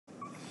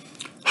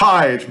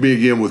Hi, it's me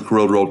again with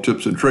Corel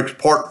Tips and Tricks,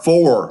 part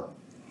 4.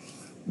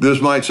 This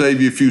might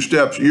save you a few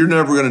steps. You're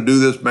never going to do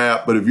this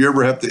map, but if you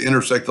ever have to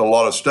intersect a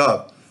lot of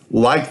stuff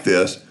like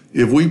this,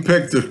 if we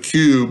pick the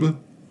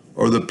cube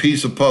or the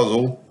piece of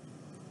puzzle,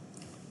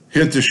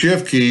 hit the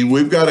shift key,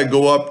 we've got to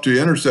go up to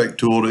intersect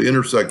tool to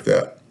intersect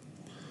that.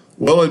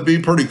 Well, it'd be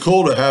pretty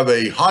cool to have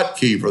a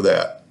hotkey for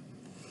that.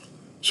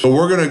 So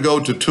we're going to go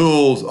to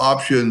Tools,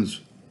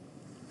 Options,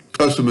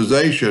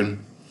 Customization.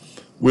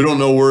 We don't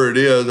know where it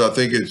is. I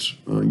think it's,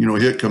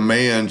 hit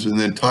Commands and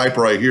then type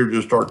right here,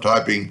 just start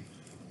typing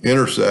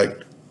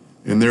intersect.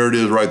 And there it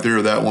is right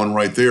there, that one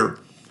right there.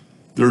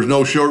 There's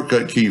no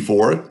shortcut key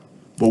for it,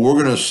 but we're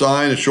going to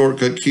assign a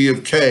shortcut key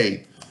of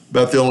K,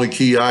 about the only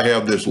key I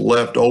have that's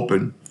left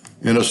open,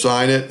 and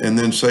assign it and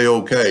then say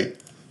OK.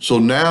 So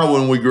now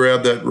when we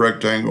grab that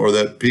rectangle or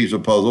that piece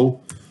of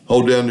puzzle,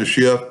 hold down the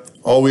shift,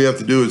 all we have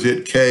to do is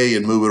hit K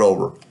and move it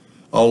over.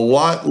 A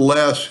lot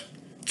less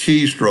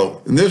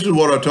keystroke. And this is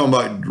what I told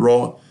about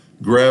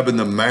grabbing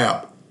the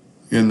map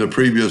in the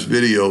previous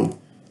video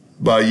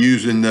by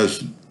using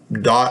this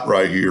dot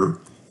right here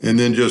and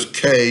then just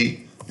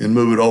K and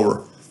move it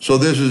over. So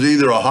this is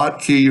either a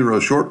hotkey or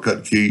a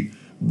shortcut key,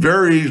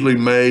 very easily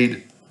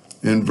made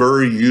and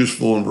very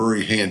useful and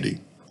very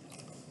handy.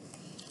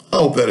 I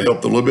hope that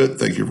helped a little bit.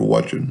 Thank you for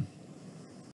watching.